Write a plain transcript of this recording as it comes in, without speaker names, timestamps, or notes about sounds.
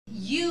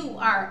You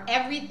are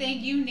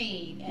everything you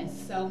need and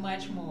so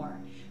much more.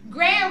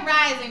 Grand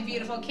Rising,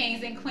 beautiful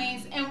kings and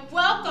queens, and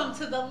welcome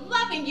to the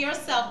Loving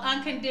Yourself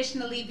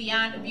Unconditionally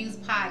Beyond Abuse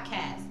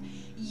podcast.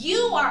 You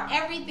are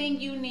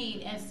everything you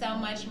need and so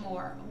much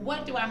more.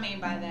 What do I mean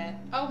by that?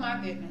 Oh my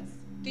goodness.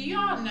 Do you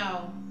all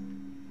know?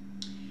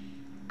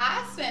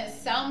 I spent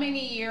so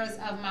many years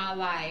of my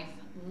life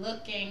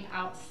looking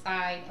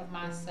outside of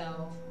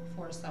myself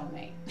for a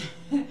soulmate.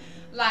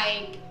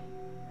 Like,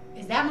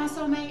 is that my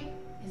soulmate?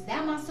 Is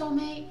that my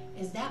soulmate?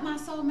 Is that my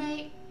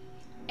soulmate?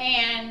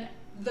 And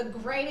the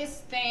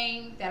greatest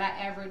thing that I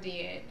ever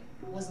did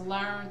was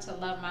learn to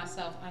love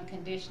myself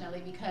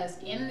unconditionally, because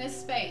in this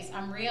space,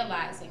 I'm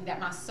realizing that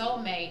my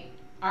soulmate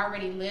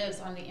already lives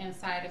on the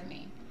inside of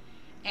me.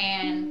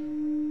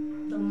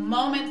 And the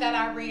moment that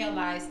I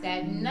realized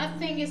that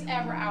nothing is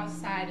ever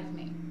outside of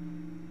me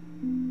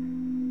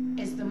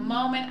is the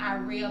moment I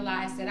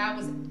realized that I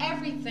was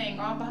everything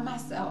all by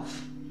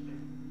myself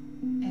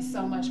and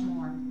so much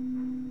more.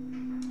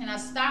 And I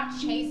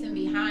stopped chasing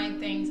behind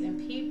things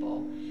and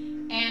people,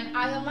 and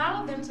I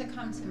allowed them to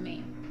come to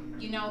me,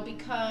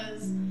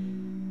 because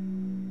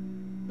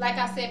like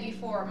I said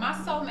before, my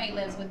soulmate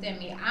lives within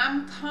me.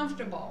 I'm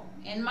comfortable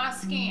in my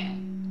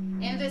skin,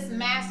 in this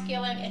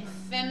masculine and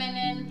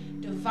feminine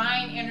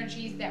divine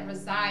energies that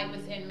reside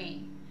within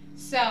me.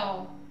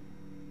 So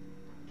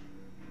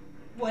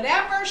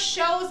whatever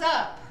shows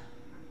up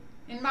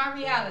in my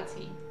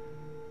reality,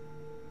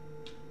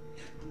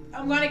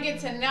 I'm going to get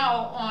to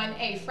know on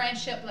a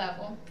friendship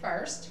level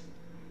first.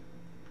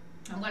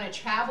 I'm going to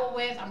travel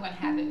with, I'm going to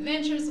have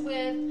adventures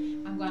with,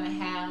 I'm going to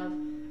have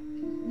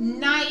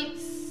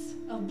nights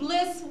of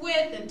bliss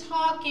with and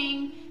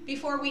talking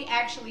before we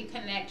actually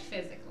connect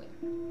physically.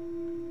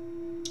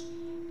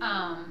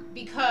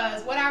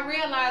 Because what I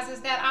realize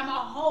is that I'm a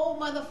whole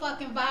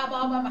motherfucking vibe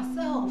all by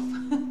myself.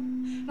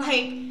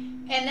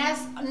 And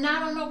that's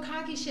not on no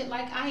cocky shit.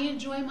 Like, I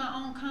enjoy my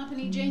own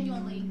company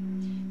genuinely.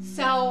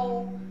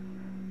 So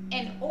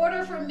in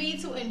order for me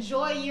to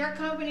enjoy your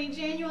company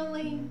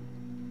genuinely,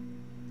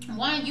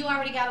 one, you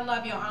already got to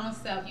love your own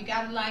self. You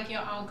got to like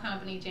your own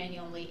company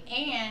genuinely.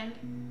 And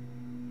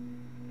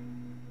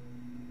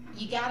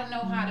you got to know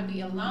how to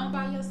be alone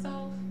by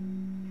yourself.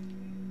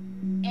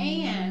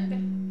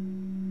 And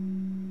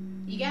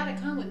you got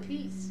to come with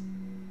peace.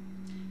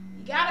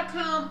 You got to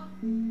come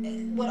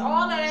with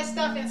all of that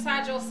stuff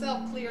inside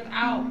yourself cleared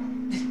out.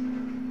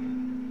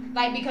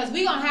 Because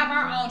we going to have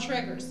our own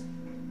triggers.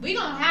 We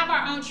gonna have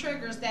our own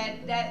triggers this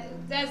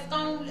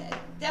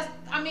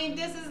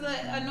is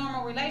a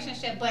normal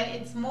relationship, but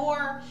it's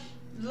more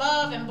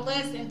love and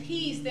bliss and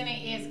peace than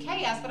it is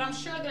chaos. But I'm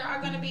sure there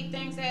are gonna be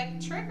things that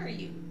trigger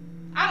you.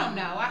 I don't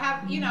know.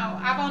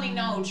 I've only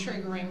known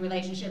triggering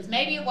relationships.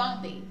 Maybe it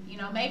won't be.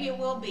 Maybe it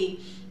will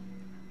be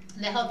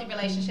the healthy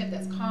relationship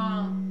that's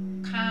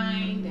calm,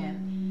 kind,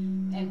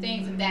 and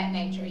things of that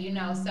nature.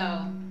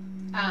 So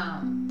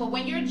but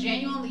when you're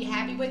genuinely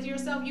happy with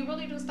yourself, you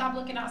really do stop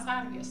looking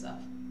outside of yourself.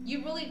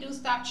 You really do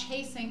stop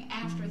chasing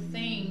after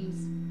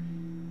things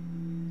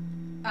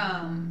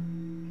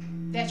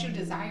that you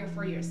desire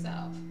for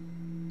yourself.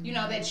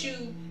 That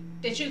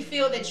you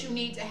feel that you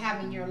need to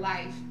have in your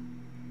life,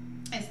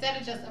 instead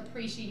of just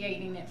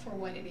appreciating it for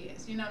what it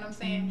is. You know what I'm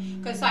saying?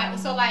 Because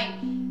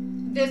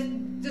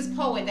this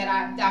poet that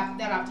I've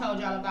told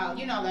y'all about,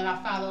 that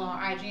I follow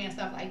on IG and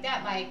stuff like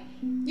that.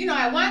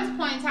 At one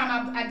point in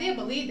time, I did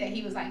believe that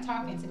he was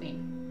talking to me,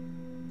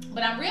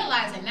 but I'm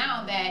realizing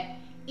now that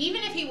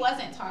even if he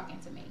wasn't talking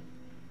to me,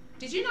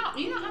 did you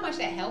know how much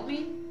that helped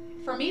me?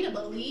 For me to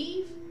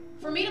believe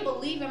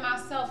in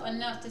myself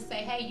enough to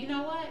say, hey, you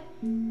know what?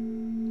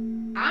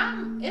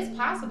 It's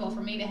possible for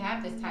me to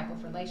have this type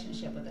of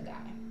relationship with a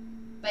guy.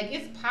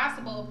 It's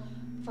possible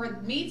for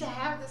me to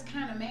have this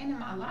kind of man in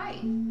my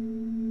life.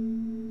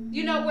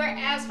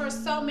 Whereas for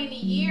so many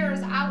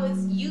years, I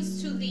was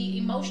used to the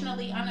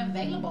emotionally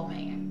unavailable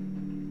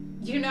man.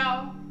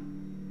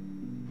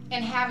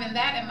 And having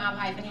that in my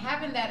life, and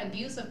having that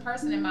abusive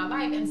person in my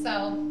life. And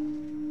so,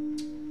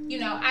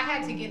 I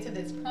had to get to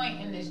this point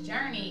in this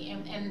journey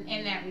and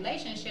in that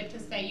relationship to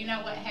say, you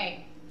know what,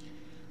 hey,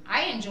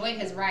 I enjoy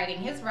his writing.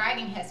 His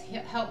writing has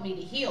helped me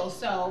to heal.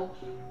 So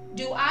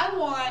do I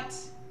want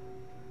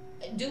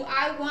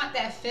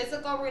that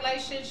physical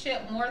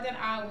relationship more than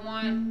I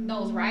want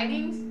those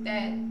writings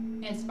that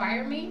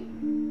inspire me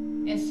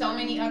in so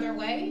many other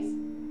ways?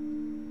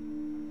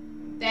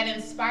 That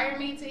inspire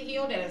me to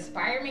heal, that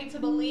inspire me to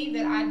believe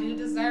that I do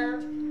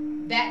deserve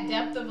that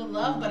depth of a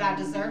love, but I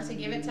deserve to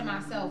give it to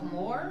myself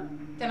more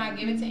than I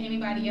give it to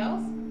anybody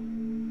else.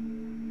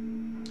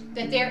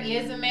 That there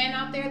is a man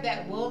out there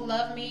that will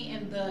love me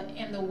in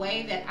the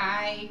way that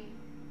I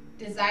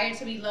desire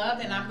to be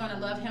loved, and I'm going to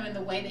love him in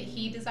the way that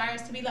he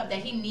desires to be loved,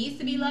 that he needs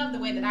to be loved the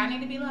way that I need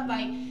to be loved.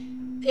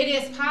 It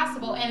is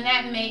possible, and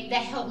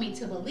that helped me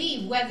to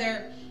believe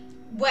whether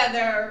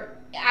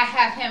I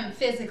have him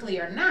physically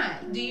or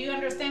not. Do you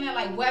understand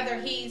that? Whether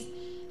he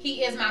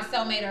is my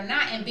soulmate or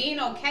not, and being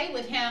okay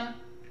with him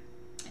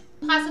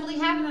possibly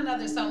having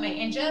another soulmate,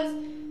 and just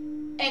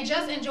and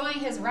just enjoying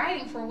his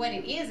writing for what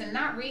it is and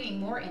not reading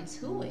more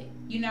into it,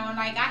 you know. And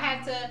like I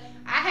had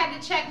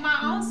to check my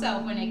own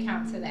self when it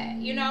comes to that,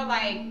 you know,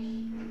 like,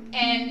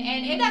 and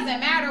it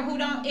doesn't matter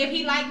if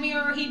he like me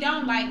or he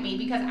don't like me,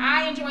 because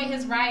I enjoy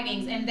his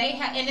writings, and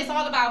and it's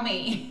all about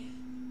me.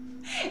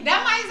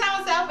 That might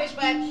sound selfish,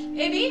 but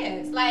it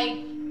is, like,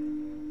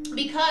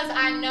 because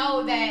I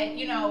know that,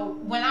 you know,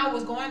 when I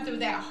was going through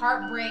that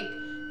heartbreak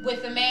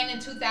with the man in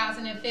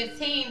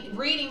 2015,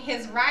 reading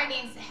his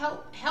writings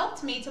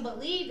helped me to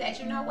believe that,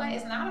 you know what,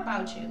 it's not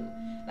about you.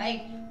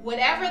 Like,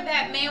 whatever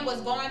that man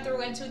was going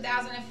through in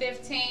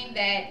 2015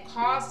 that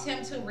caused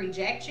him to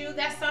reject you,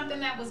 that's something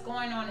that was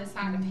going on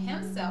inside of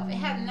himself. It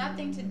had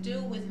nothing to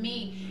do with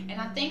me.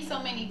 And I think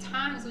so many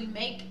times we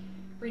make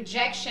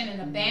rejection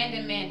and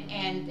abandonment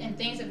and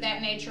things of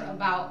that nature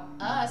about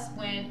us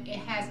when it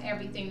has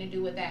everything to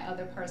do with that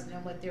other person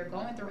and what they're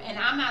going through. And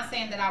I'm not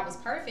saying that I was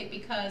perfect,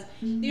 because,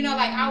 you know,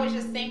 like, I was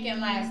just thinking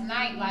last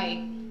night, like,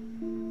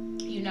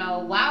 you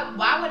know,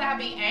 why would I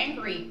be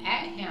angry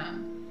at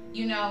him,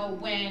 you know,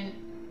 when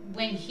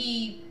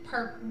he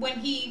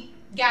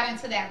got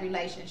into that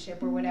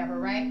relationship or whatever,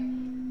 right?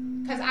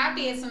 Because I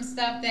did some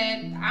stuff that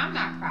I'm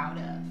not proud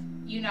of,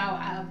 you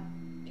know.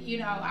 You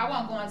know, I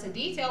won't go into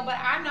detail, but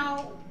I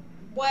know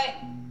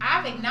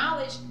I've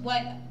acknowledged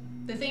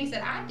the things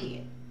that I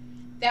did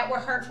that were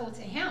hurtful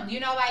to him. You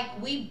know,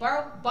 like, we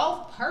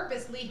both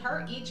purposely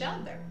hurt each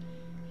other.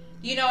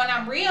 You know, and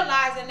I'm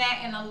realizing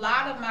that in a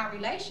lot of my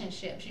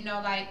relationships, you know,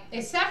 like,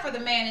 except for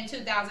the man in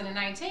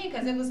 2019,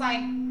 because it was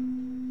like,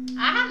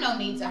 I have no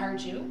need to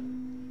hurt you.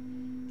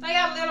 Like,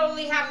 I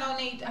literally have no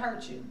need to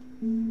hurt you.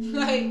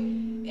 Like,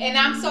 and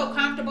I'm so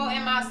comfortable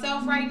in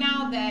myself right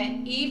now that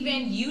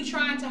even you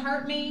trying to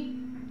hurt me,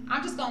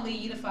 I'm just going to leave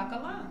you the fuck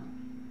alone.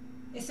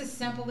 It's as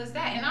simple as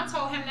that. And I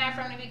told him that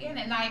from the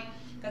beginning, like,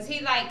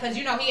 because,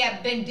 you know, he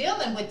had been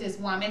dealing with this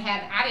woman,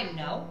 I didn't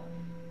know,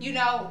 you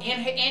know, in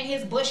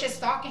his bushes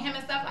stalking him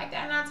and stuff like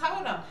that. And I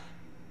told him,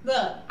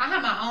 look, I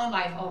have my own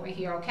life over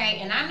here, okay?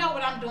 And I know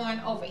what I'm doing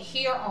over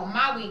here on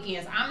my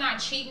weekends. I'm not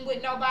cheating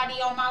with nobody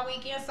on my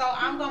weekends, so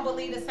I'm going to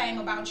believe the same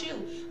about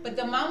you. But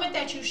the moment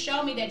that you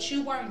show me that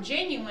you weren't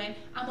genuine,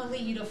 I'm going to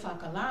leave you the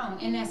fuck alone.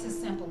 And that's as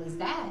simple as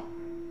that.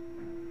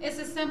 It's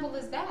as simple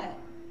as that.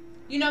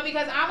 You know,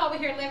 because I'm over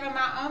here living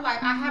my own life.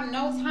 I have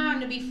no time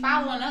to be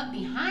following up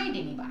behind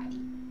anybody.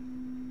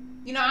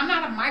 You know, I'm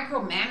not a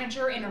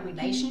micromanager in a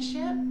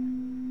relationship.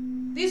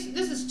 This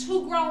is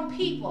two grown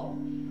people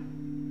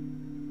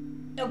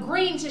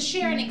agreeing to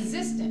share an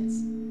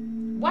existence.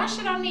 Why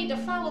should I need to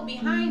follow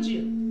behind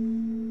you?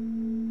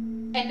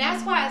 And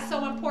that's why it's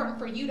so important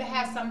for you to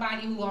have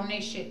somebody who on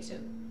their shit too,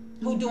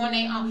 who doing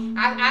their own.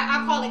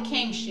 I call it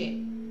king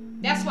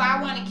shit. That's why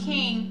I want a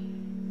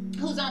king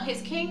who's on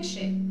his king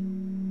shit,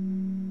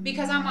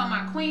 because I'm on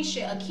my queen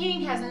shit. A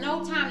king has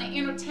no time to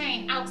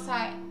entertain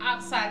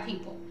outside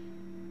people,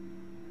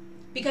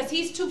 because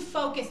he's too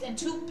focused and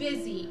too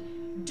busy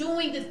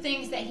doing the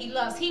things that he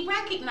loves. He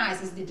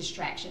recognizes the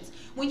distractions.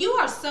 When you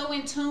are so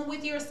in tune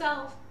with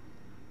yourself,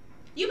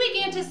 you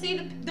begin to see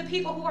the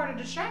people who are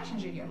the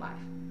distractions in your life.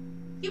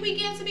 You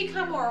begin to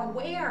become more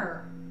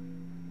aware.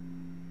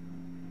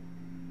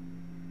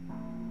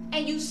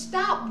 And you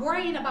stop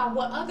worrying about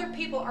what other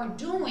people are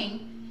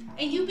doing,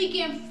 and you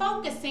begin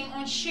focusing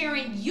on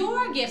sharing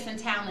your gifts and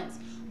talents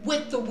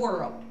with the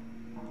world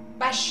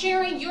by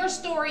sharing your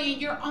story in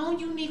your own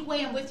unique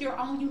way and with your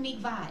own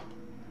unique vibe.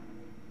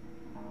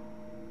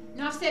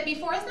 Now, I've said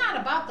before, it's not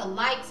about the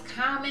likes,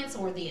 comments,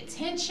 or the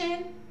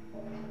attention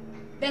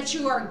that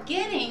you are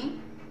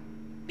getting,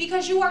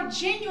 because you are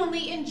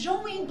genuinely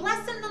enjoying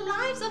blessing the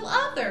lives of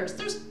others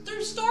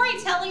through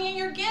storytelling and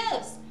your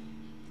gifts.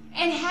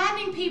 And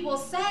having people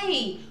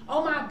say,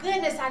 oh my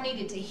goodness, I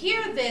needed to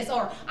hear this,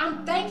 or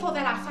I'm thankful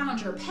that I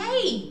found your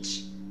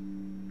page.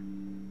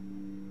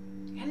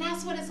 And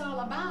that's what it's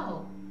all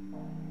about.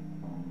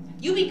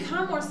 You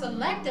become more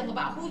selective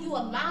about who you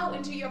allow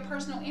into your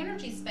personal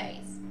energy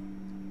space,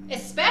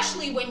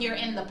 especially when you're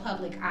in the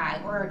public eye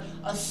or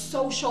a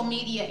social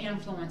media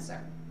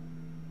influencer.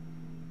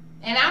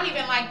 And I don't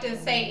even like to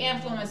say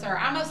influencer.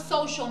 I'm a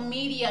social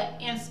media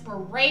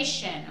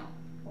inspirational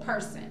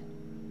person,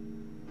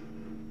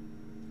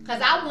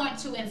 because I want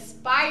to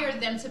inspire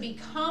them to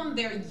become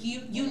their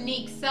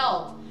unique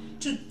self,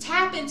 to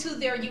tap into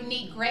their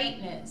unique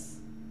greatness.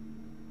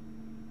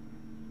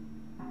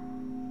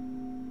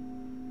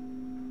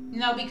 You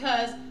know,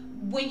 because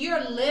when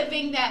you're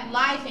living that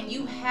life and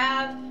you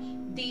have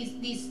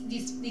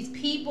these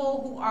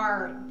people who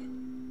are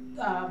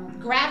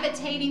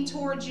gravitating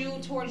towards you,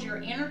 towards your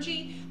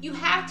energy, you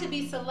have to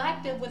be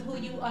selective with who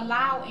you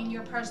allow in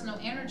your personal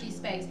energy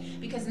space,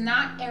 because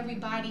not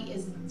everybody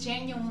is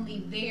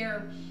genuinely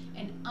there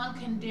and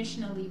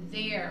unconditionally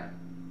there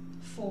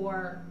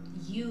for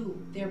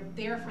you. They're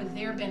there for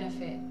their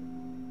benefit,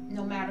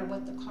 no matter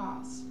what the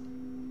cost.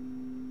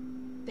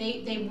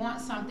 They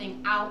want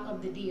something out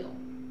of the deal.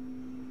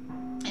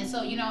 And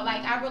so, you know,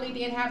 like, I really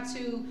did have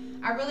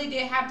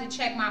to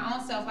check my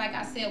own self, like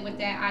I said, with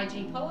that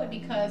IG poet,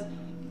 because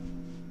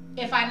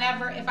If I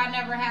never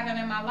have him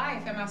in my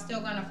life, am I still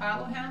gonna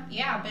follow him?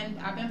 Yeah,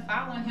 I've been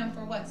following him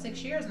for what,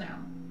 6 years now.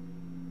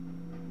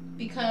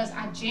 Because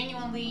I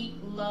genuinely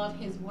love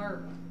his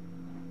work.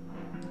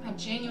 I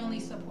genuinely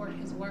support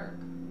his work.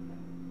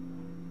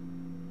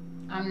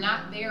 I'm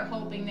not there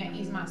hoping that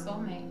he's my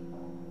soulmate.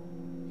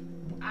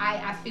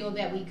 I feel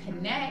that we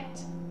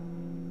connect,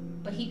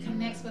 but he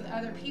connects with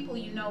other people.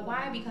 You know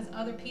why? Because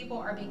other people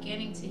are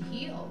beginning to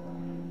heal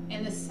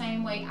in the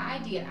same way I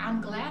did. I'm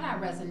glad I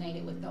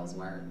resonated with those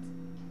words.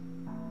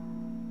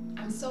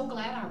 I'm so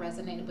glad I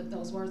resonated with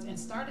those words and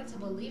started to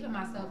believe in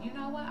myself. You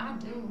know what? I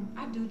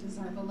do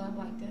deserve a love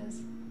like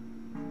this.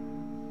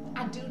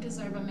 I do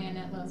deserve a man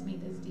that loves me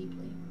this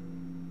deeply.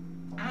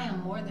 I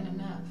am more than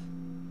enough.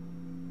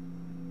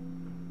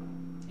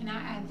 And I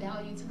add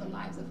value to the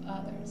lives of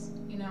others,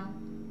 you know.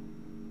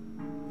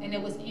 And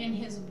it was in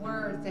his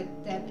words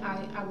that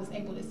I was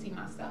able to see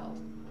myself.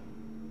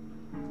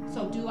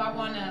 So do I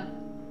want to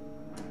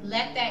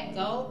let that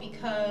go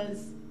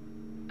because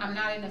I'm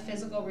not in a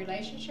physical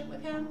relationship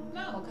with him?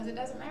 No, because it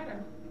doesn't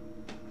matter.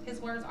 His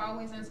words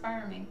always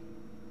inspire me.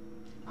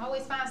 I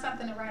always find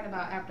something to write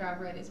about after I've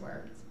read his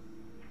words.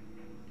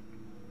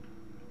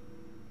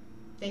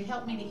 They've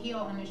helped me to heal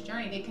on this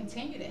journey. They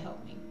continue to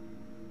help me.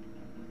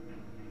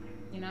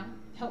 You know,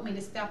 help me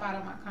to step out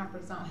of my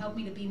comfort zone, help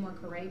me to be more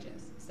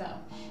courageous. So,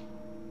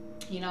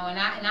 you know, and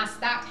I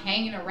stopped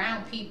hanging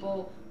around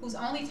people whose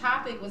only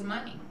topic was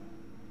money.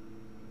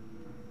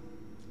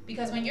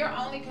 Because when your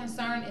only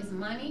concern is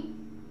money,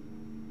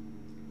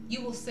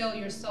 you will sell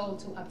your soul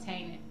to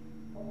obtain it.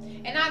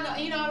 And I know,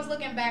 you know, I was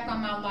looking back on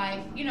my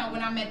life, you know,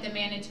 when I met the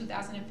man in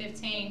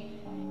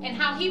 2015, and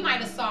how he might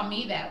have saw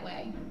me that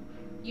way.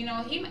 You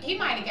know, he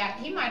might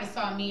have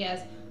saw me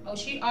as, oh,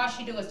 all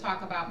she do is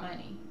talk about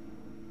money.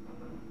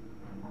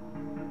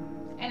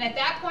 And at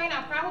that point,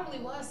 I probably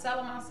was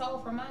selling my soul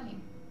for money.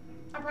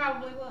 I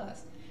probably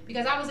was.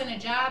 Because I was in a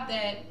job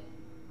that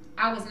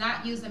I was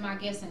not using my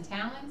gifts and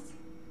talents.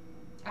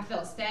 I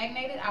felt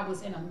stagnated. I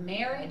was in a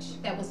marriage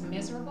that was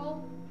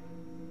miserable.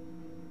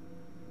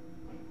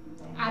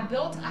 I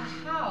built a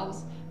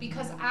house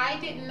because I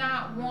did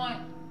not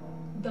want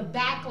the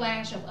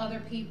backlash of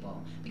other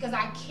people. Because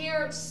I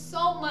cared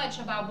so much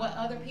about what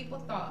other people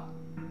thought.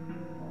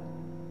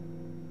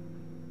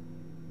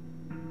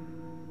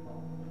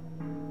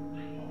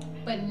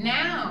 But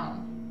now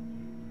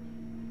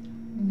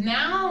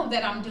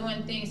that I'm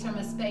doing things from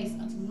a space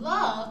of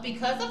love,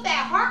 because of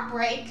that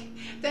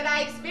heartbreak that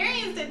I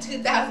experienced in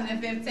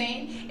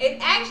 2015, it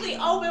actually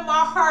opened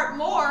my heart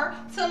more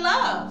to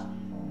love.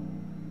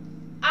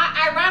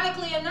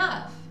 Ironically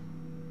enough.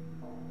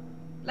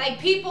 Like,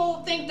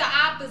 people think the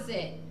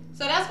opposite.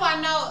 So that's why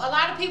I know a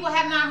lot of people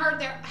have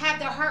not had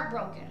their heart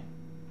broken.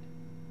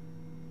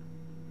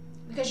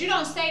 Because you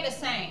don't stay the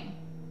same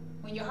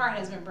when your heart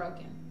has been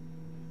broken.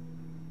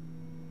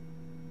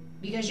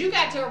 Because you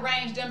got to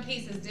arrange them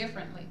pieces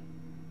differently.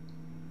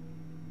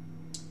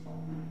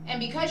 And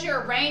because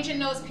you're arranging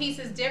those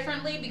pieces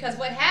differently, because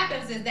what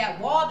happens is that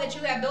wall that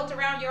you have built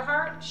around your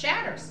heart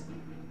shatters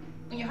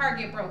when your heart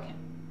gets broken.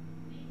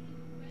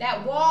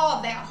 That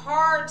wall, that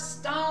hard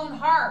stone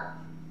heart,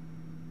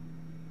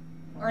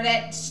 or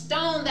that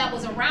stone that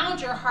was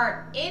around your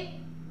heart, it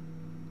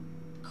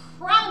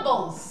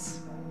crumbles.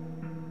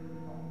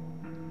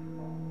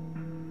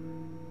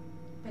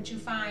 But you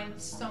find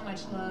so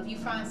much love. You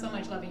find so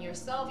much love in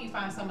yourself. You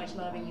find so much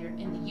love in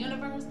the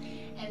universe.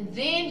 And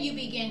then you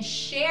begin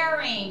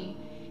sharing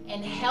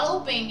and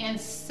helping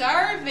and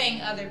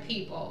serving other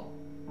people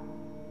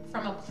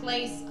from a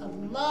place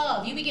of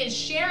love. You begin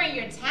sharing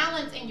your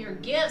talents and your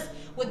gifts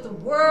with the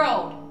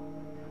world.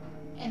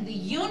 And the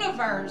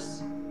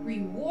universe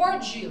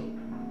rewards you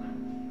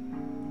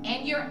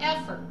and your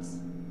efforts.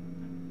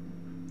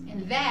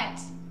 And that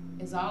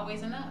is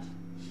always enough.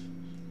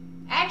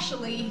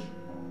 Actually,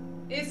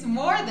 it's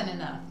more than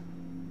enough.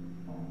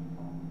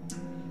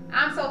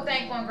 I'm so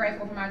thankful and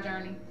grateful for my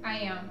journey. I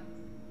am.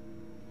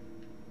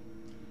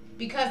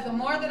 Because the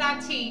more that I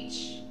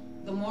teach,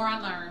 the more I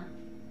learn.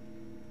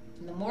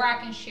 And the more I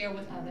can share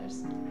with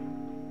others.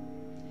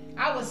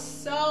 I was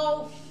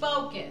so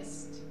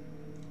focused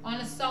on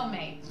a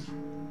soulmate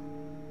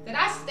that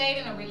I stayed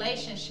in a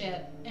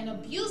relationship, an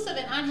abusive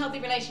and unhealthy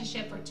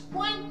relationship, for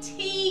 20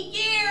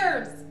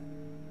 years.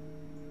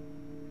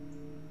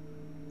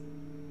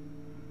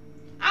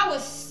 I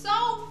was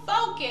so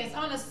focused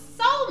on a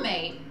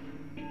soulmate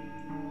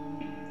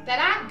that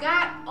I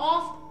got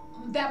off,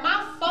 that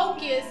my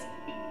focus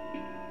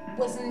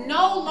was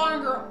no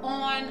longer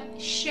on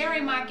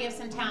sharing my gifts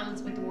and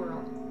talents with the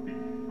world.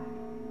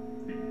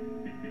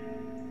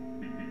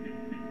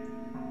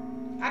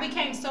 I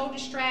became so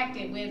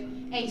distracted with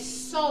a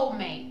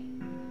soulmate,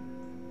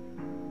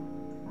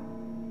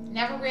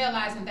 never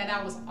realizing that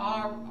I was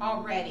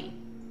already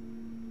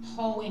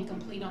whole and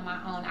complete on my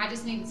own. I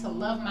just needed to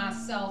love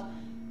myself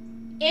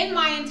in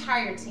my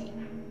entirety,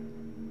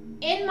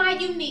 in my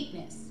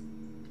uniqueness,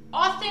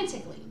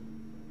 authentically,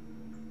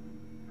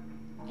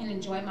 and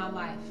enjoy my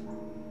life.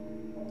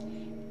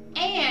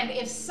 And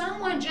if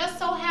someone just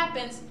so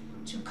happens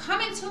to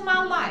come into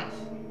my life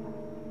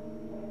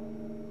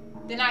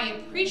then I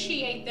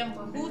appreciate them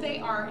for who they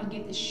are and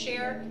get to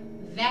share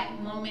that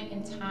moment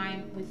in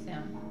time with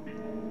them.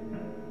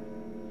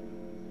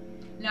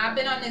 Now, I've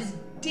been on this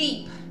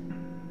deep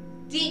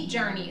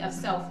journey of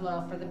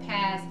self-love for the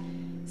past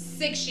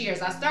 6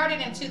 years. I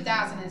started in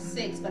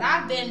 2006, but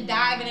I've been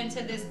diving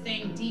into this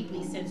thing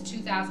deeply since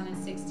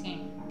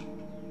 2016.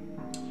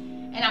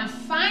 And I'm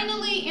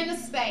finally in a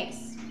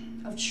space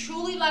of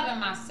truly loving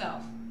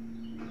myself,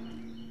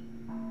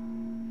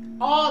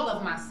 all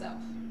of myself,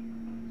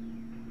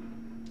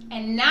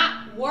 and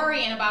not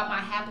worrying about my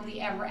happily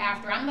ever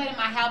after. I'm letting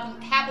my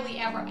happily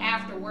ever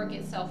after work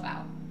itself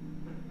out.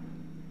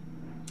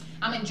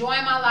 I'm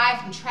enjoying my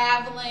life. I'm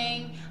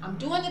traveling. I'm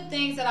doing the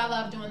things that I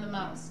love doing the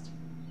most.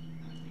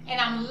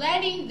 And I'm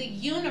letting the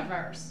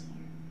universe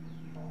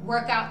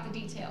work out the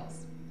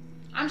details.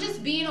 I'm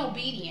just being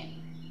obedient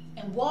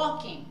and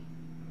walking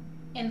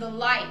in the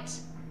light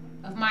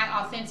of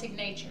my authentic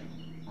nature.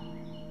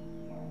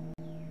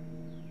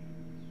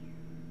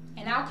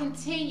 And I'll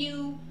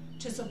continue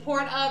to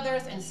support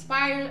others,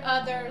 inspire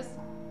others,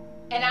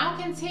 and I'll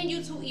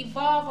continue to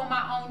evolve on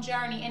my own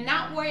journey and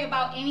not worry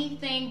about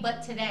anything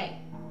but today.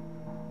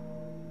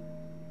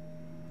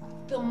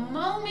 The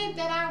moment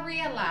that I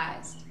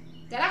realized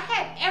that I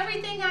had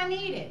everything I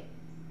needed,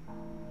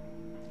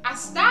 I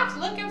stopped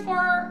looking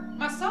for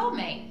my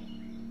soulmate,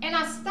 and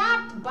I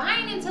stopped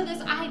buying into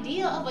this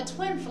idea of a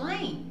twin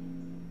flame.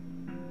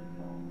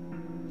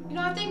 You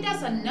know, I think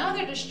that's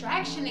another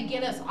distraction to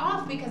get us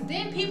off, because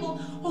then people,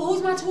 oh,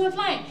 who's my twin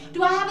flame?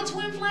 Do I have a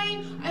twin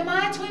flame? Am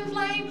I a twin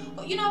flame?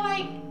 You know,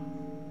 like,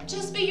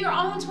 just be your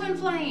own twin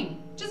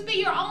flame. Just be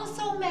your own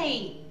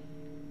soulmate.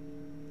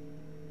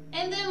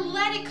 And then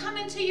let it come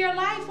into your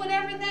life,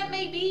 whatever that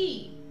may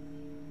be.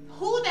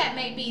 Who that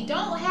may be.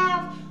 Don't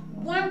have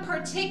one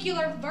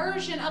particular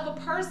version of a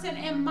person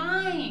in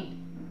mind.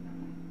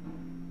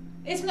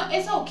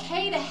 It's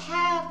okay to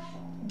have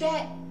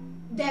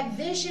that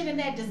vision and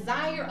that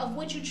desire of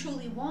what you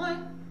truly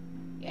want.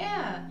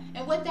 Yeah.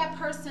 And what that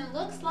person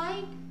looks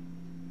like.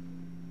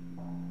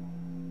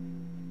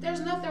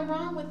 There's nothing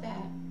wrong with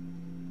that.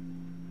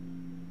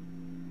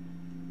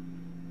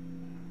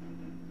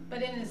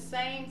 But in the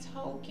same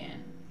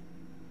token,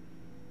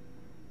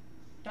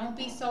 don't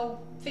be so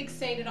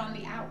fixated on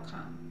the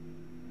outcome.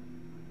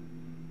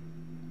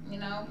 You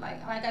know,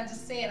 like I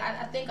just said,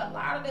 I think a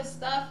lot of this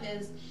stuff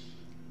is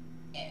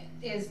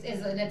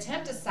an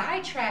attempt to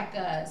sidetrack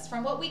us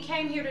from what we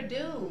came here to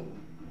do.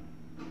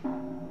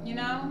 You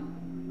know?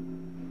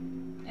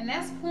 And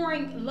that's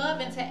pouring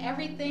love into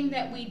everything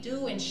that we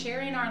do and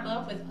sharing our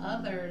love with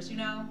others, you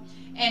know?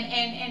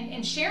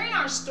 And sharing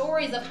our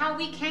stories of how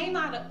we came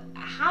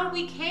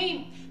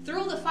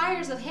through the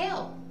fires of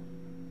hell.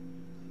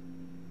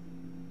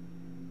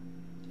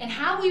 And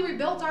how we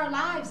rebuilt our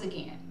lives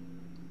again.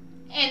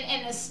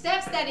 And the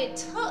steps that it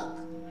took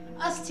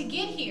us to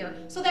get here,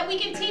 so that we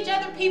can teach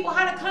other people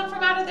how to come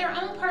from out of their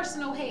own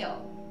personal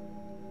hell.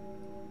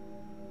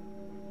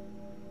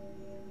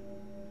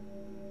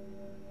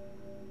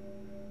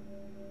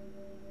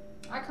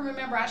 I can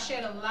remember I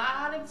shed a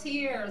lot of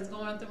tears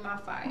going through my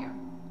fire.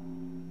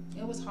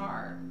 It was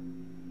hard,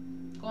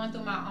 going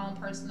through my own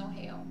personal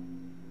hell.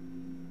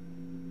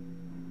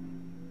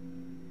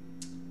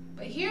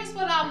 But here's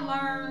what I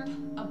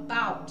learned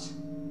about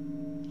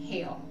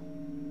hell.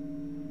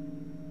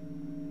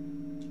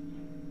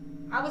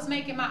 I was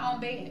making my own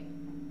bed.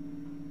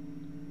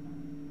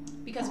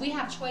 Because we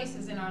have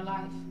choices in our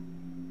life.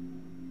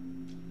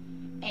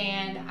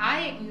 And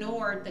I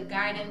ignored the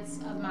guidance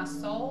of my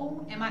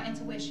soul and my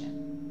intuition.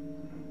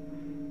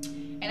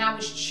 And I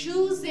was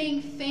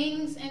choosing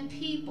things and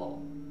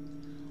people.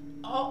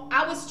 Oh,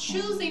 I was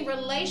choosing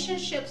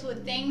relationships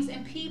with things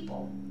and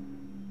people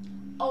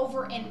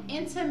over an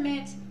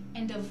intimate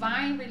and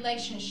divine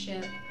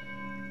relationship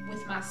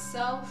with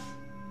myself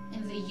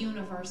and the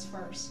universe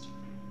first.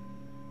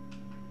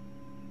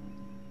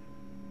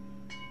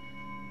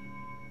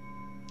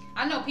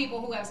 I know people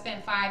who have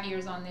spent 5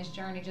 years on this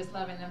journey just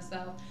loving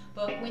themselves.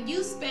 But when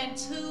you spend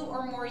 2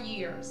 or more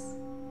years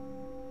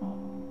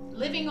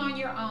living on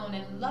your own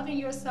and loving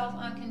yourself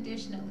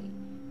unconditionally,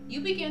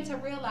 you begin to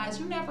realize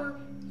you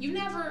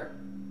never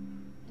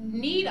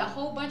need a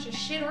whole bunch of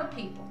shit or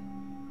people.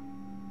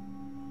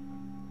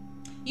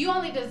 You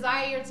only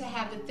desire to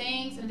have the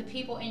things and the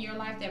people in your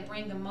life that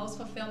bring the most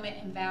fulfillment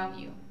and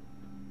value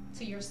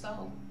to your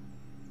soul.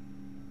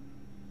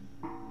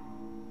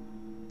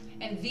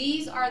 And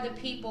these are the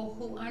people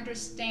who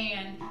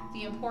understand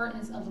the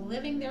importance of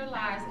living their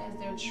lives as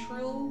their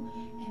true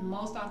and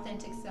most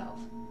authentic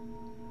self.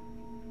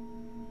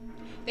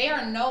 They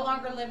are no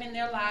longer living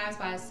their lives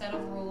by a set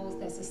of rules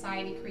that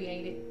society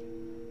created.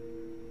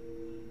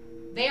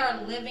 They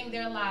are living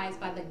their lives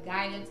by the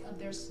guidance of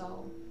their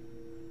soul.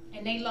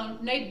 And they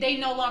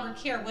no longer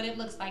care what it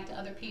looks like to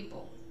other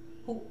people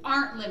who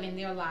aren't living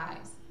their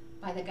lives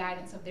by the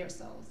guidance of their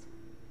souls.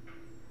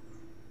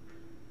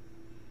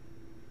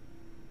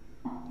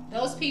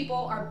 Those people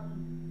are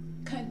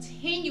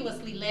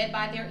continuously led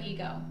by their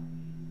ego.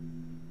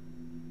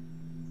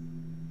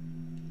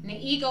 And the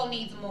ego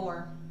needs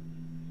more.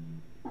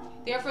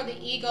 Therefore, the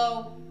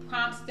ego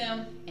prompts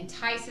them,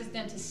 entices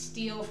them to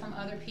steal from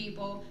other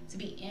people, to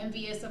be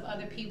envious of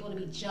other people, to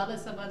be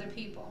jealous of other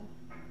people.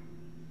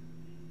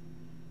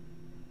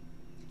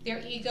 Their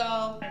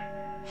ego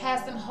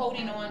has them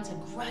holding on to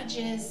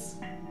grudges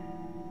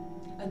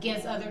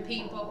against other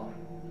people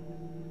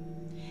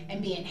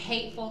and being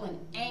hateful and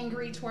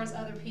angry towards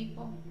other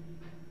people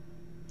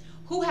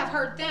who have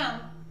hurt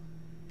them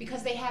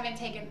because they haven't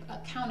taken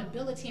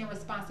accountability and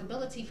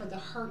responsibility for the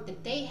hurt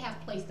that they have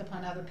placed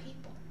upon other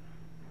people.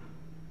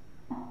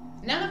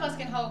 None of us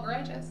can hold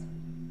grudges.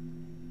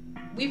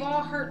 We've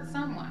all hurt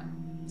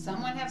someone.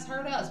 Someone has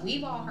hurt us.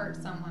 We've all hurt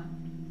someone.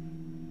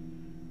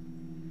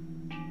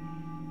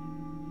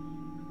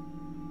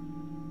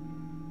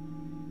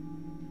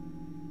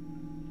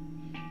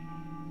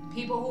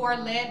 People who are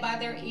led by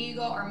their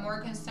ego are more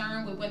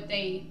concerned with what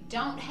they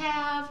don't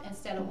have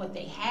instead of what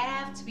they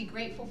have to be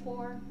grateful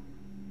for.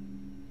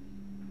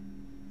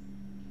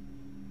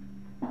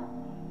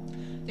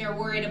 They're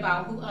worried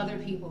about who other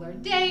people are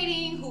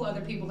dating, who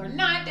other people are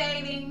not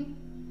dating.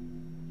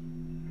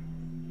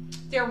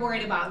 They're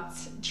worried about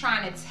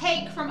trying to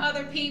take from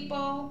other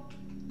people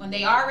when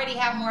they already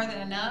have more than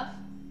enough.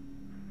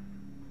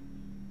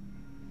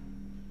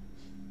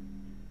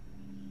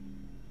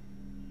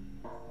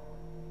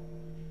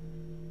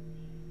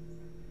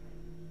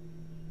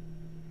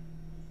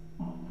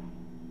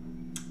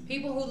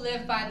 People who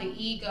live by the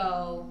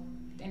ego,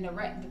 in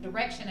the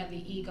direction of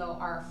the ego,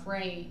 are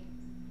afraid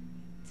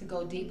to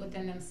go deep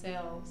within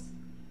themselves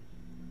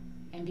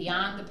and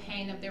beyond the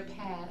pain of their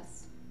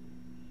past.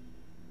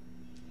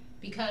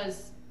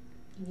 Because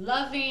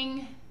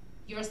loving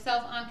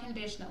yourself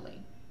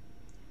unconditionally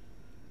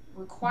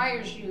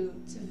requires you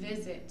to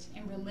visit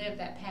and relive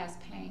that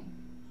past pain.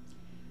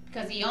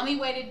 Because the only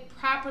way to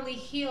properly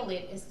heal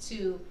it is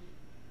to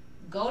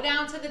go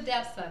down to the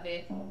depths of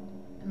it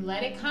and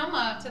let it come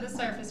up to the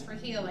surface for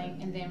healing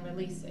and then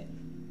release it.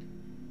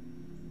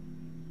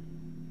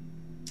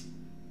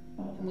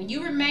 And when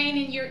you remain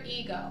in your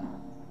ego,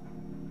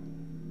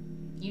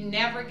 you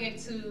never get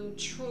to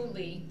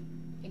truly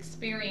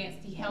experience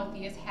the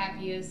healthiest,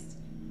 happiest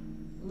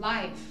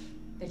life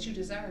that you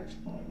deserve.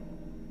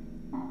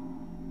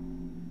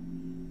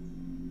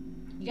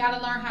 You got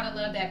to learn how to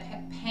love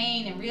that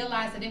pain and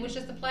realize that it was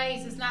just a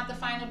place. It's not the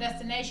final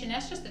destination.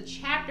 That's just a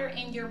chapter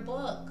in your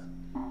book.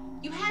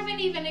 You haven't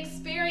even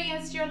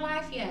experienced your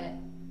life yet.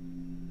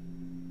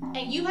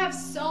 And you have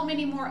so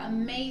many more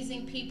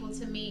amazing people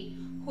to meet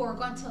who are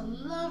going to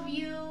love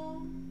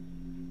you,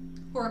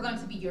 who are going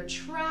to be your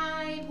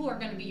tribe, who are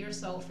going to be your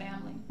soul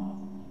family.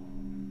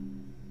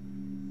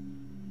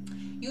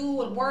 You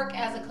will work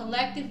as a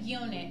collective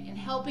unit in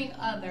helping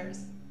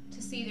others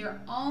to see their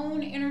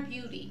own inner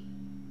beauty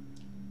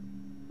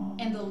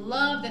and the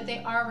love that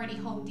they already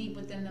hold deep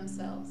within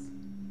themselves.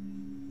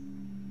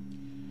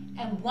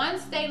 And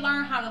once they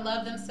learn how to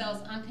love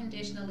themselves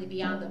unconditionally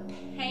beyond the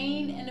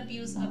pain and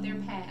abuse of their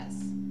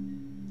past,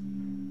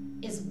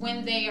 is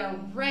when they are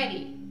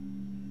ready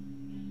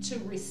to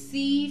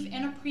receive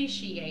and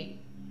appreciate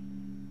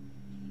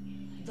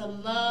the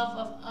love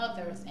of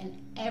others and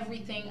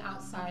everything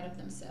outside of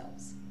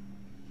themselves.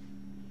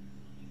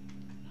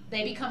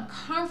 They become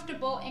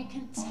comfortable and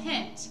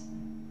content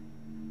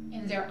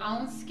in their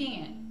own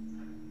skin.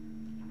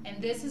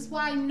 And this is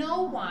why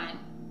no one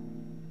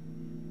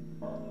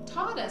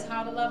taught us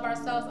how to love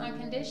ourselves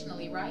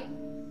unconditionally, right?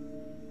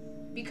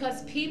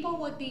 Because people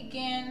would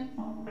begin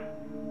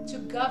to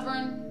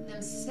govern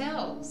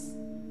themselves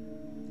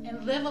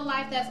and live a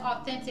life that's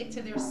authentic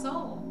to their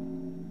soul.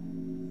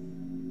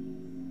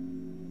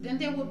 Then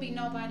there would be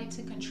nobody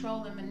to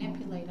control and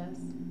manipulate us.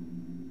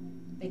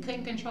 They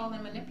couldn't control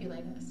and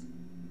manipulate us.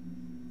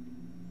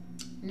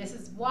 And this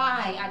is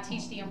why I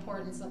teach the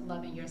importance of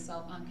loving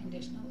yourself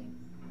unconditionally.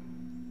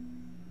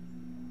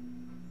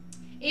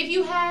 If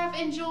you have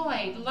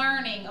enjoyed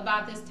learning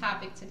about this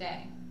topic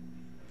today,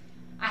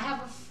 I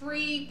have a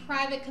free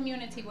private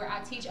community where I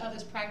teach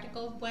others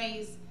practical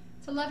ways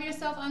to love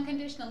yourself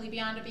unconditionally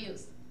beyond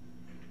abuse.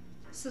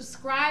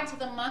 Subscribe to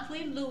the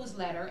monthly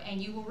newsletter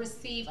and you will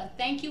receive a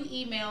thank you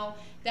email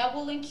that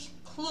will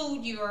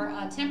include your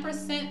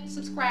 10%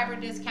 subscriber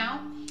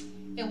discount.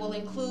 It will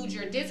include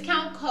your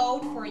discount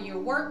code for your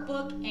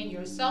workbook and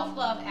your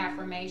self-love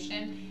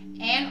affirmation,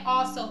 and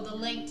also the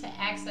link to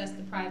access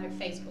the private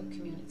Facebook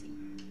community.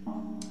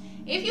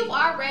 If you've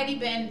already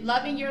been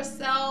loving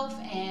yourself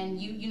and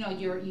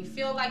you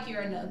feel like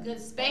you're in a good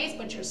space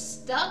but you're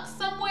stuck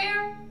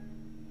somewhere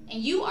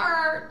and you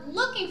are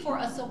looking for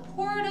a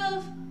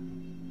supportive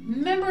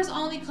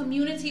members-only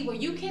community where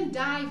you can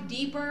dive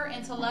deeper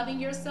into loving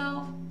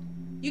yourself,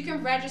 you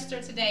can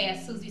register today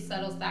at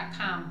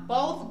SusieSuttles.com.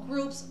 Both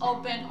groups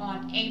open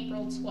on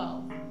April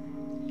 12th.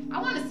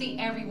 I want to see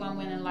everyone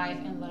win in life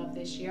and love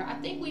this year. I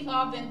think we've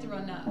all been through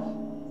enough.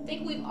 I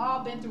think we've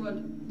all been through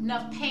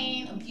enough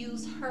pain,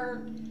 abuse,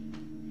 hurt.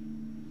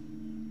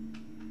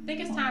 I think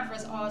it's time for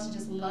us all to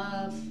just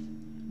love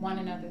one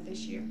another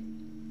this year.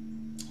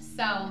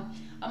 So,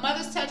 A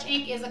Mother's Touch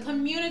Inc. is a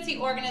community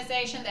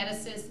organization that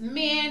assists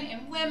men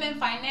and women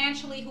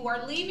financially who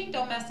are leaving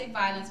domestic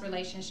violence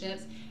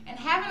relationships and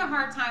having a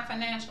hard time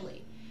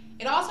financially.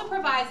 It also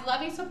provides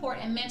loving support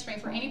and mentoring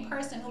for any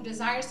person who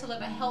desires to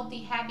live a healthy,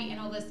 happy, and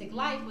holistic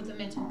life with a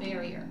mental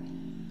barrier.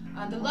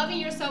 The Loving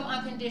Yourself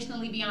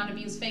Unconditionally Beyond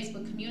Abuse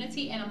Facebook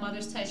community and A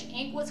Mother's Touch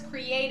Inc. was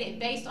created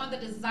based on the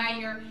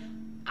desire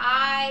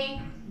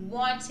I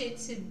wanted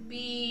to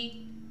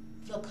be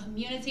the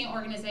community and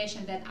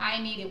organization that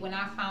I needed when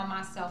I found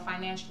myself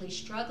financially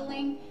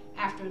struggling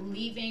after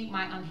leaving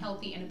my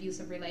unhealthy and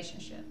abusive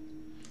relationship.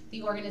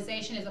 The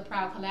organization is a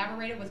proud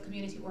collaborator with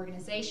community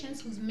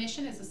organizations whose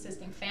mission is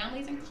assisting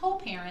families and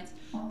co-parents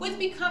with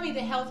becoming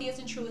the healthiest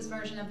and truest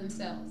version of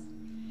themselves.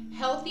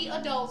 Healthy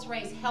adults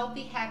raise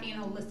healthy, happy,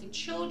 and holistic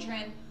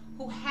children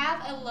who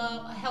have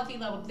a healthy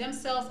love of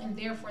themselves, and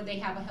therefore they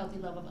have a healthy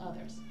love of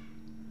others.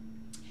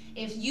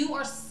 If you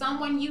or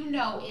someone you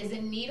know is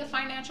in need of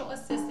financial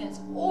assistance,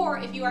 or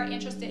if you are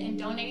interested in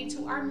donating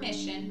to our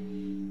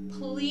mission,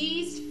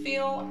 please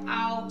fill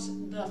out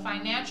the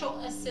financial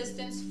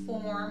assistance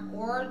form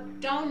or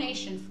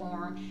donation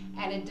form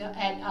at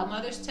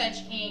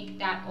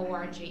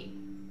motherstouchinc.org.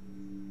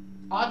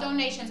 All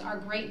donations are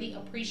greatly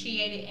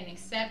appreciated and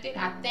accepted.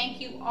 I thank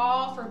you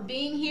all for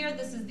being here.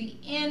 This is the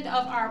end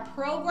of our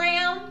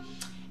program.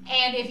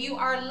 And if you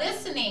are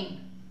listening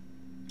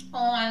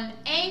on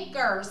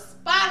Anchor,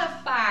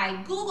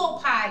 Spotify, Google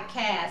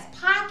Podcasts,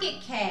 Pocket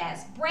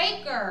Cast,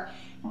 Breaker,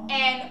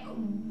 and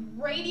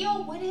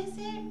Radio, what is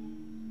it?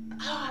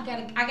 Oh, I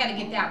gotta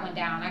get that one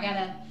down. I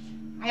gotta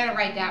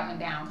write that one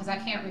down because I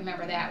can't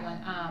remember that one.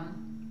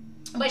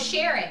 But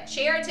share it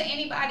to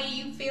anybody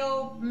you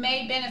feel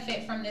may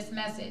benefit from this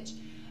message.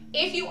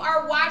 If you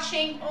are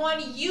watching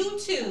on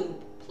YouTube,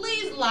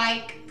 please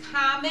like,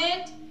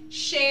 comment,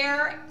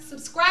 share,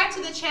 subscribe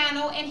to the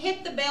channel, and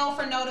hit the bell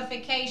for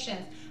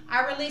notifications.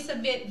 I release a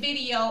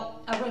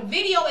video. A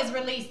video is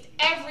released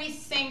every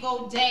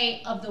single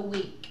day of the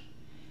week.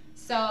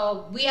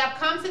 So we have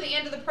come to the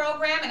end of the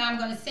program, and I'm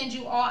going to send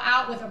you all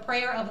out with a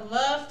prayer of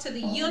love to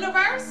the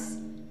universe.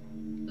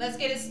 Let's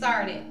get it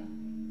started.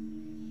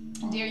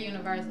 Dear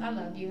universe, I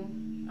love you.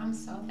 I'm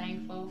so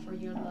thankful for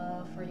your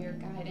love, for your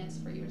guidance,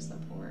 for your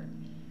support.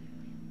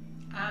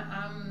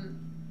 I'm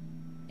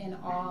in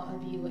awe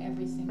of you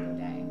every single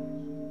day.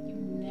 You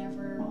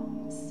never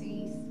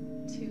cease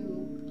to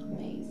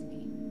amaze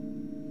me.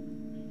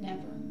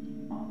 Never.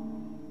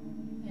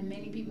 And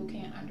many people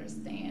can't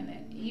understand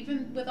it.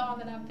 Even with all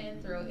that I've been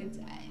through,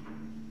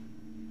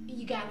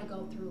 you got to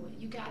go through it.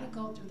 You got to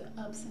go through the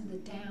ups and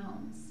the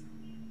downs,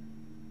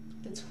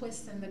 the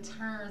twists and the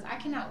turns. I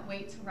cannot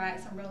wait to ride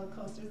some roller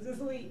coasters this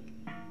week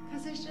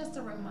because it's just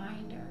a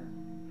reminder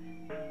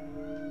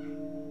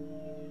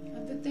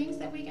of the things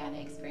that we got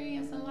to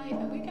experience in life,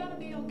 and we got to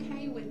be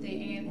okay with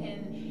it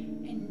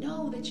and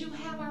know that you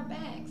have our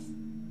backs,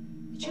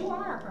 that you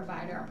are our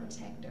provider, our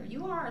protector.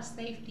 You are our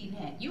safety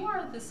net. You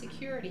are the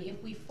security.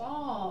 If we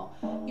fall,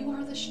 you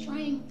are the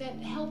strength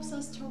that helps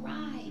us to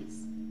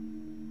rise.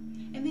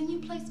 And then you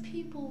place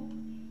people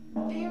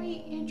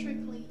very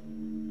intricately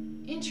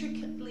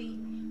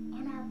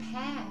on our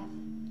path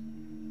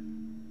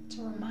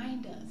to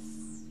remind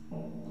us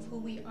of who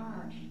we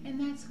are. And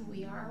that's who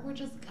we are. We're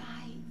just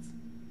guides.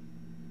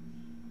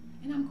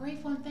 And I'm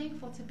grateful and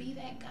thankful to be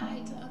that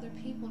guide to other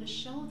people, to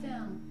show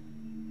them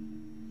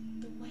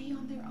the way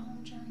on their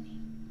own journey.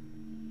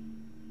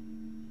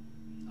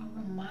 A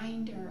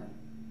reminder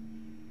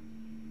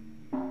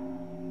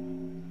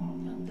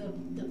of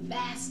the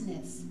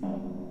vastness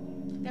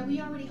that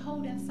we already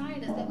hold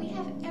inside us, that we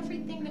have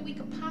everything that we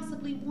could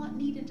possibly want,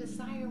 need, and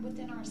desire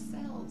within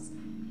ourselves.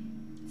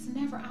 It's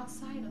never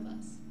outside of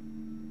us.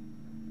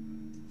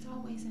 It's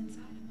always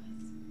inside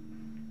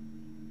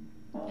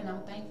of us. And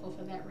I'm thankful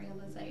for that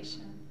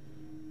realization.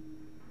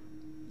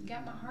 You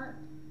got my heart.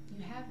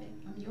 You have it.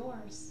 I'm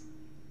yours.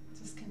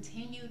 Just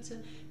continue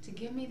to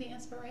give me the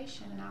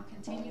inspiration, and I'll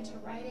continue to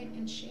write it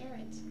and share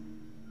it.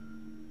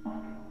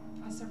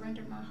 I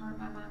surrendered my heart,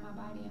 my mind, my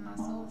body, and my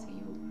soul to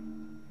you.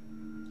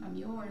 I'm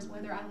yours,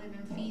 whether I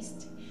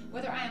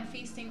am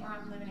feasting or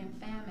I'm living in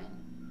famine,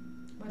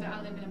 whether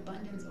I live in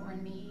abundance or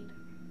in need,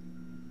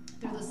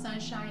 through the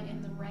sunshine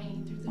and the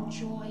rain, through the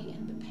joy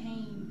and the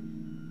pain,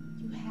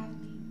 you have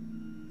me,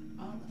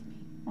 all of me.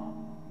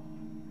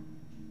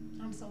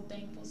 I'm so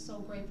thankful, so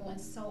grateful,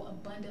 and so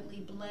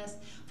abundantly blessed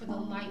for the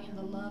light and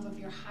the love of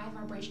your high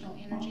vibrational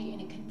energy,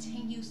 and it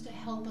continues to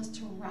help us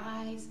to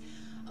rise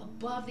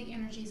above the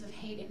energies of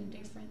hate and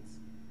indifference.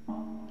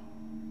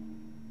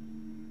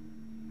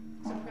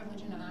 It's a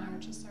privilege and an honor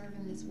to serve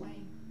in this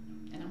way.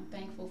 And I'm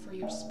thankful for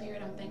your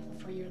spirit. I'm thankful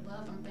for your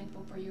love. I'm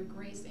thankful for your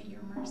grace and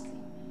your mercy.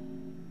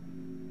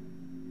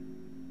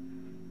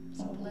 It's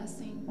a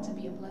blessing to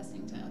be a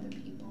blessing to other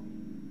people.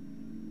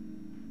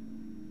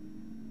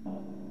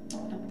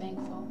 And I'm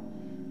thankful.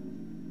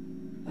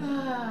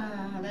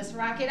 Let's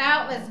rock it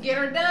out. Let's get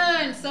her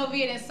done. So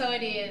be it and so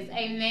it is.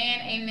 Amen,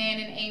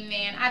 amen, and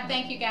amen. I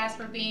thank you guys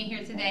for being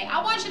here today.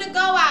 I want you to go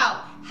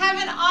out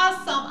Have an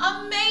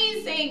awesome,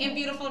 amazing, and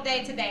beautiful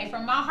day today.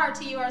 From my heart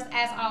to yours,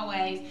 as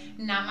always,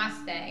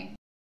 namaste.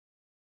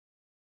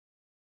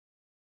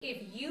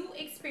 If you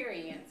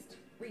experienced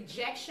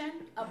rejection,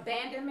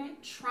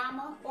 abandonment,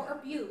 trauma, or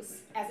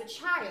abuse as a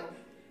child,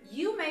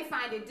 you may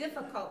find it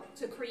difficult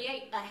to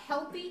create a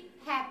healthy,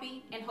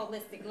 happy, and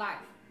holistic life.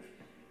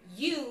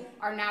 You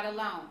are not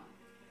alone.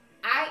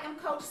 I am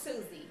Coach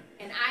Susie,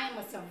 and I am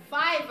a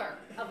survivor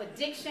of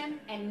addiction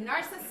and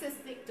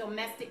narcissistic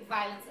domestic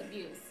violence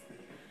abuse.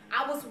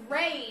 I was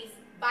raised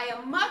by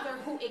a mother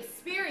who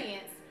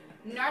experienced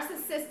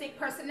narcissistic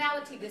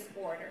personality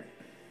disorder,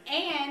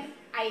 and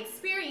I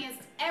experienced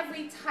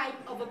every type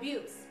of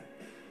abuse.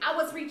 I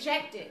was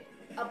rejected,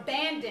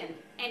 abandoned,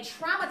 and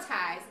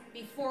traumatized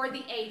before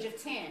the age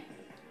of 10.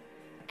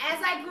 As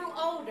I grew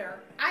older,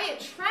 I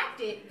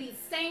attracted these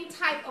same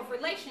type of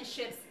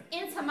relationships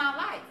into my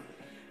life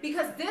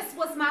because this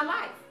was my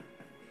life.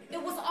 It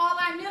was all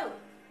I knew,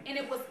 and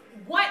it was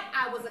what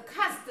I was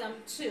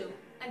accustomed to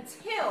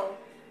until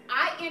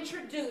I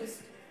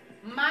introduced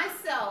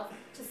myself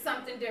to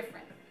something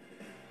different.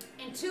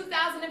 In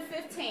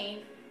 2015,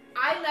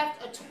 I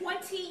left a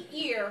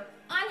 20-year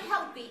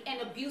unhealthy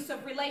and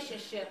abusive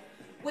relationship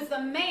with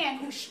a man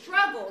who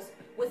struggles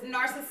with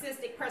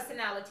narcissistic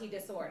personality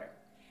disorder.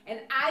 And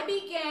I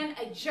began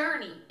a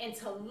journey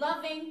into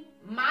loving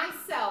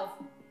myself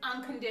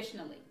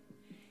unconditionally.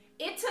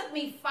 It took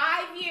me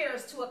 5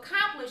 years to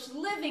accomplish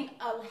living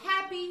a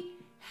happy,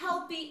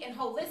 healthy, and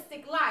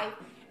holistic life,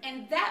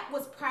 and that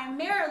was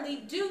primarily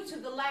due to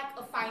the lack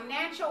of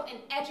financial and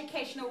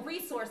educational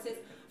resources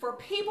for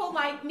people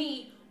like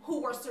me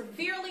who were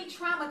severely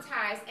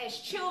traumatized as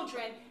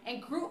children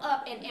and grew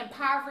up in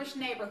impoverished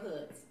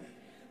neighborhoods.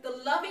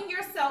 The Loving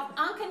Yourself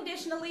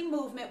Unconditionally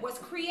movement was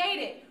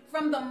created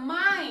from the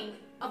mind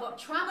of a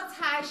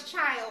traumatized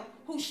child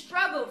who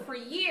struggled for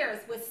years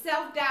with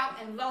self-doubt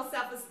and low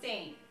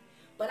self-esteem.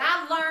 But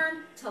I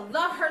learned to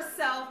love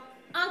herself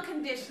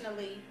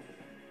unconditionally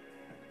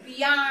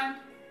beyond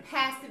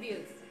past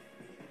abuse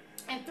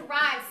and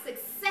thrive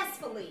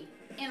successfully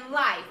in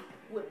life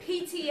with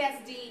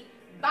PTSD,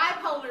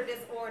 bipolar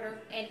disorder,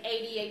 and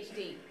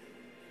ADHD.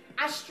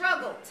 I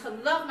struggled to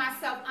love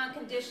myself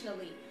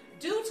unconditionally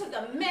due to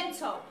the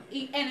mental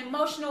and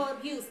emotional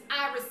abuse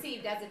I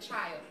received as a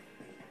child.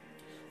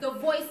 The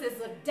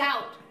voices of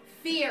doubt,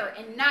 fear,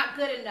 and not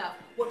good enough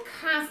would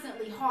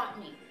constantly haunt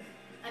me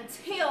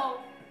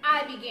until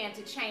I began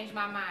to change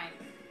my mind.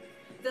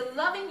 The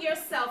Loving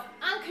Yourself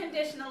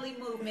Unconditionally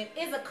movement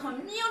is a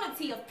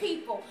community of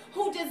people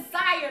who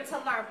desire to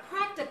learn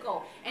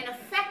practical and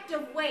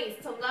effective ways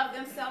to love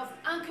themselves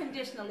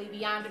unconditionally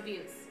beyond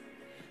abuse.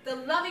 The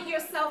Loving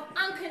Yourself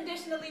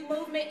Unconditionally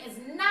movement is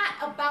not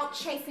about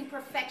chasing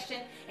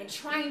perfection and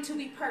trying to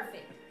be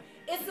perfect.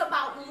 It's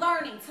about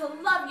learning to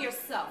love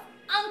yourself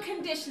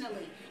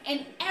unconditionally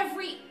in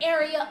every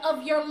area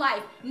of your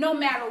life, no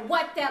matter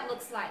what that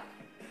looks like.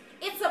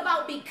 It's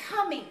about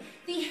becoming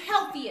the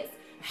healthiest,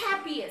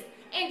 happiest,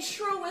 and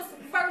truest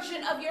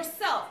version of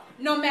yourself,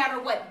 no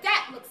matter what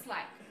that looks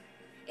like.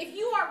 If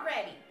you are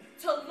ready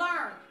to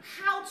learn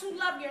how to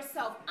love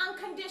yourself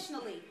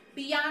unconditionally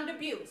beyond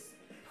abuse,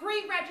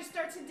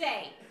 pre-register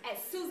today at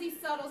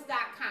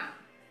SusieSuttles.com.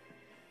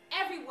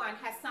 Everyone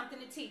has something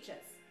to teach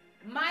us.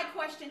 My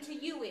question to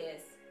you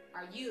is,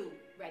 are you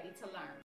ready to learn?